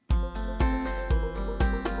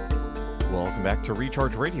Welcome back to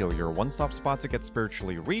Recharge Radio, your one-stop spot to get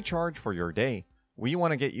spiritually recharged for your day. We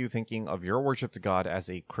want to get you thinking of your worship to God as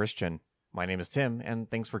a Christian. My name is Tim, and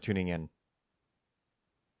thanks for tuning in.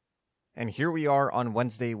 And here we are on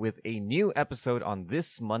Wednesday with a new episode on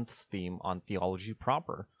this month's theme on theology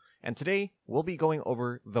proper. And today, we'll be going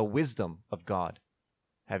over the wisdom of God.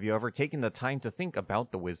 Have you ever taken the time to think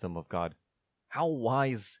about the wisdom of God? How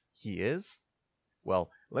wise He is?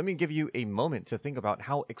 Well, let me give you a moment to think about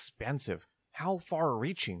how expansive, how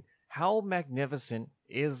far-reaching, how magnificent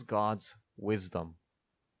is God's wisdom.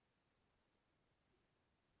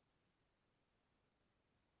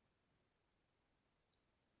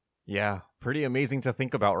 Yeah, pretty amazing to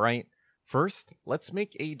think about, right? First, let's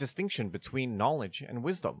make a distinction between knowledge and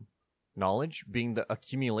wisdom. Knowledge being the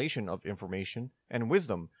accumulation of information, and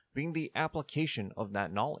wisdom being the application of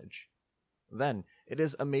that knowledge. Then, it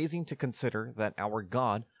is amazing to consider that our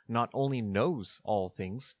God not only knows all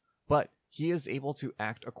things, but He is able to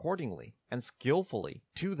act accordingly and skillfully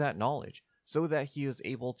to that knowledge so that He is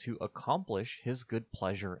able to accomplish His good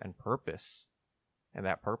pleasure and purpose. And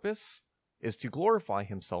that purpose is to glorify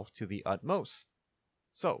Himself to the utmost.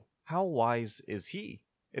 So, how wise is He?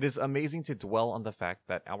 It is amazing to dwell on the fact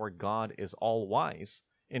that our God is all-wise,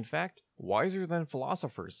 in fact, wiser than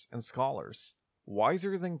philosophers and scholars,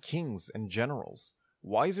 wiser than kings and generals,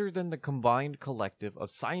 wiser than the combined collective of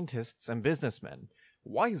scientists and businessmen,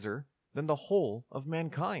 wiser than the whole of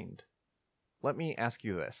mankind. Let me ask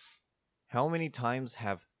you this. How many times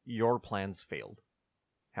have your plans failed?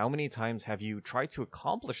 How many times have you tried to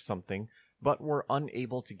accomplish something but were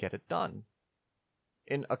unable to get it done?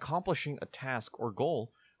 In accomplishing a task or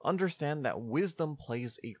goal, understand that wisdom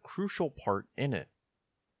plays a crucial part in it.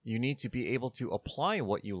 You need to be able to apply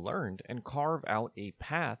what you learned and carve out a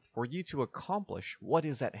path for you to accomplish what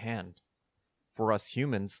is at hand. For us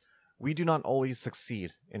humans, we do not always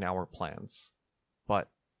succeed in our plans. But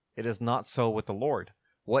it is not so with the Lord.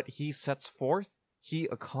 What He sets forth, He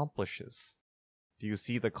accomplishes. Do you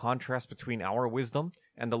see the contrast between our wisdom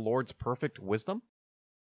and the Lord's perfect wisdom?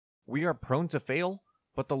 We are prone to fail,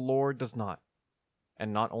 but the Lord does not.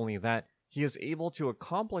 And not only that, He is able to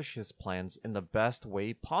accomplish His plans in the best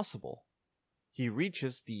way possible. He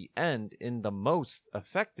reaches the end in the most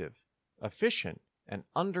effective, efficient, and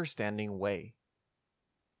understanding way.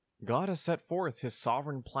 God has set forth His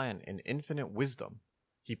sovereign plan in infinite wisdom.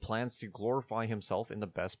 He plans to glorify Himself in the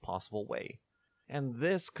best possible way. And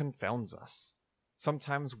this confounds us.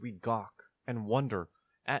 Sometimes we gawk and wonder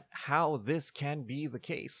at how this can be the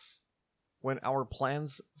case. When our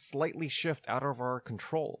plans slightly shift out of our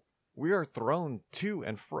control, we are thrown to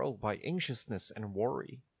and fro by anxiousness and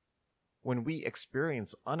worry. When we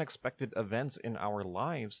experience unexpected events in our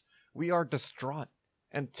lives, we are distraught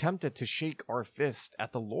and tempted to shake our fist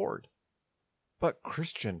at the Lord. But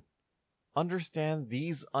Christian, understand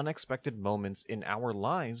these unexpected moments in our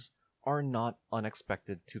lives are not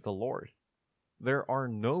unexpected to the Lord. There are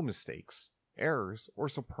no mistakes, errors, or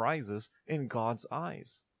surprises in God's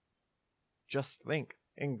eyes. Just think,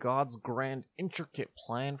 in God's grand, intricate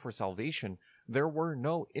plan for salvation, there were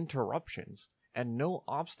no interruptions and no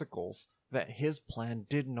obstacles that His plan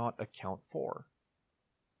did not account for.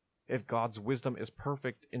 If God's wisdom is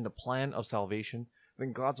perfect in the plan of salvation,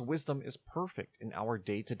 then God's wisdom is perfect in our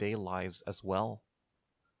day-to-day lives as well.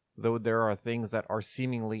 Though there are things that are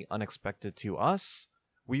seemingly unexpected to us,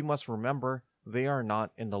 we must remember they are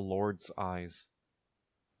not in the Lord's eyes.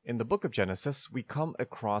 In the book of Genesis, we come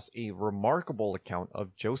across a remarkable account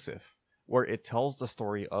of Joseph, where it tells the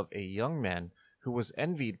story of a young man who was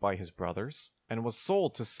envied by his brothers and was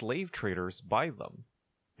sold to slave traders by them.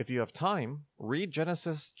 If you have time, read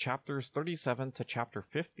Genesis chapters 37 to chapter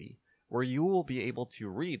 50, where you will be able to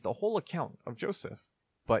read the whole account of Joseph.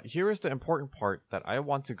 But here is the important part that I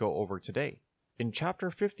want to go over today. In chapter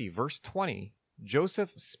 50, verse 20,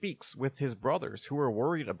 Joseph speaks with his brothers who are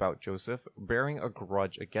worried about Joseph bearing a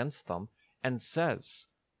grudge against them and says,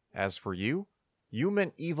 "As for you, you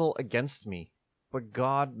meant evil against me, but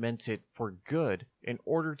God meant it for good in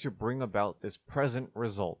order to bring about this present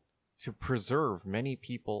result, to preserve many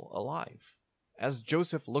people alive." As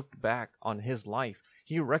Joseph looked back on his life,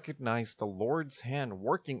 he recognized the Lord's hand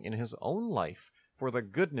working in his own life for the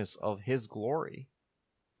goodness of His glory.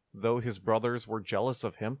 Though his brothers were jealous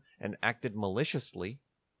of him and acted maliciously,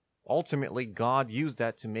 ultimately God used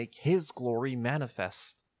that to make His glory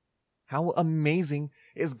manifest. How amazing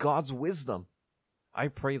is God's wisdom! I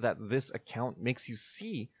pray that this account makes you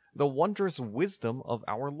see the wondrous wisdom of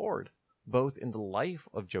our Lord, both in the life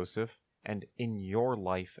of Joseph and in your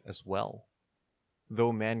life as well.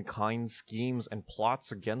 Though mankind schemes and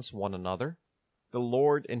plots against one another, The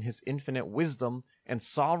Lord, in his infinite wisdom and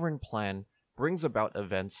sovereign plan, brings about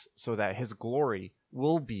events so that his glory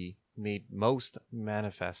will be made most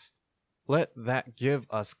manifest. Let that give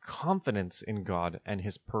us confidence in God and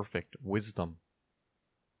his perfect wisdom.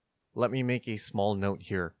 Let me make a small note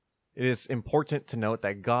here. It is important to note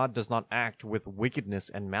that God does not act with wickedness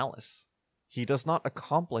and malice. He does not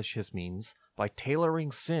accomplish his means by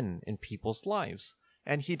tailoring sin in people's lives,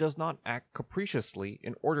 and he does not act capriciously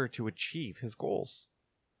in order to achieve his goals.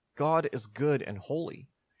 God is good and holy.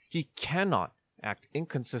 He cannot act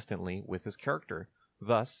inconsistently with his character.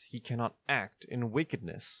 Thus, he cannot act in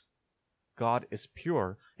wickedness. God is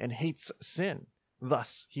pure and hates sin.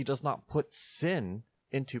 Thus, he does not put sin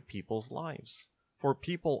into people's lives, for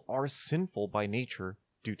people are sinful by nature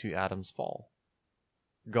due to Adam's fall.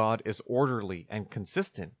 God is orderly and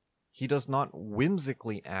consistent. He does not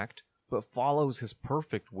whimsically act, but follows his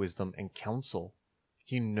perfect wisdom and counsel.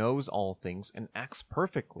 He knows all things and acts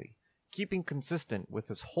perfectly, keeping consistent with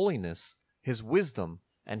his holiness, his wisdom,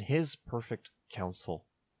 and his perfect counsel.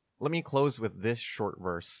 Let me close with this short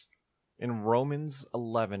verse. In Romans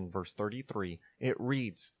 11, verse 33, it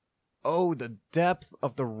reads, "Oh, the depth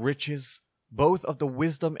of the riches, both of the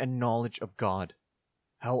wisdom and knowledge of God!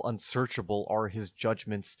 How unsearchable are his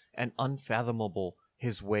judgments and unfathomable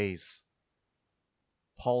his ways."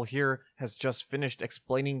 Paul here has just finished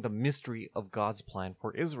explaining the mystery of God's plan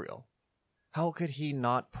for Israel. How could he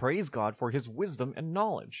not praise God for his wisdom and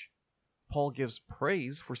knowledge? Paul gives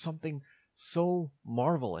praise for something so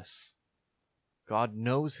marvelous. God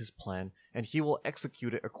knows his plan, and he will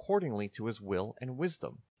execute it accordingly to his will and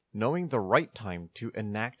wisdom, knowing the right time to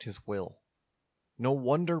enact his will. No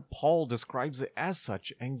wonder Paul describes it as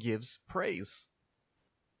such and gives praise.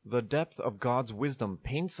 The depth of God's wisdom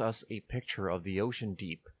paints us a picture of the ocean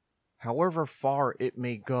deep. However far it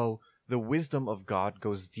may go, the wisdom of God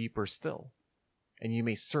goes deeper still. And you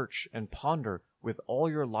may search and ponder with all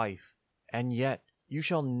your life, and yet you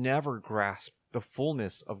shall never grasp the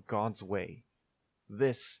fullness of God's way.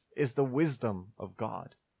 This is the wisdom of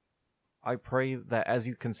God. I pray that as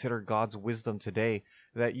you consider God's wisdom today,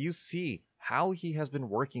 that you see how he has been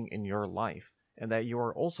working in your life, and that you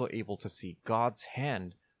are also able to see God's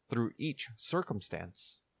hand through each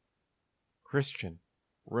circumstance. Christian,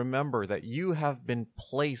 remember that you have been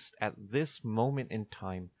placed at this moment in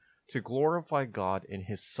time to glorify God in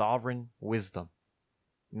his sovereign wisdom.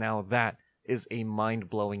 Now that is a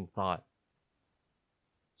mind-blowing thought.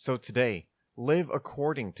 So today, live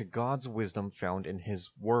according to God's wisdom found in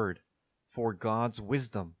his word, for God's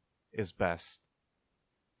wisdom is best.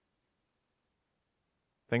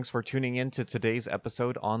 Thanks for tuning in to today's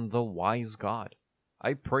episode on The Wise God.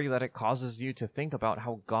 I pray that it causes you to think about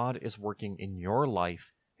how God is working in your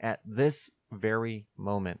life at this very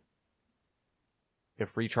moment.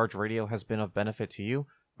 If Recharge Radio has been of benefit to you,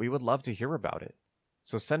 we would love to hear about it.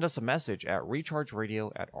 So send us a message at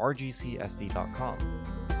rechargeradio@rgcsd.com.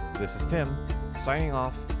 This is Tim, signing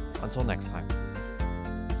off. Until next time.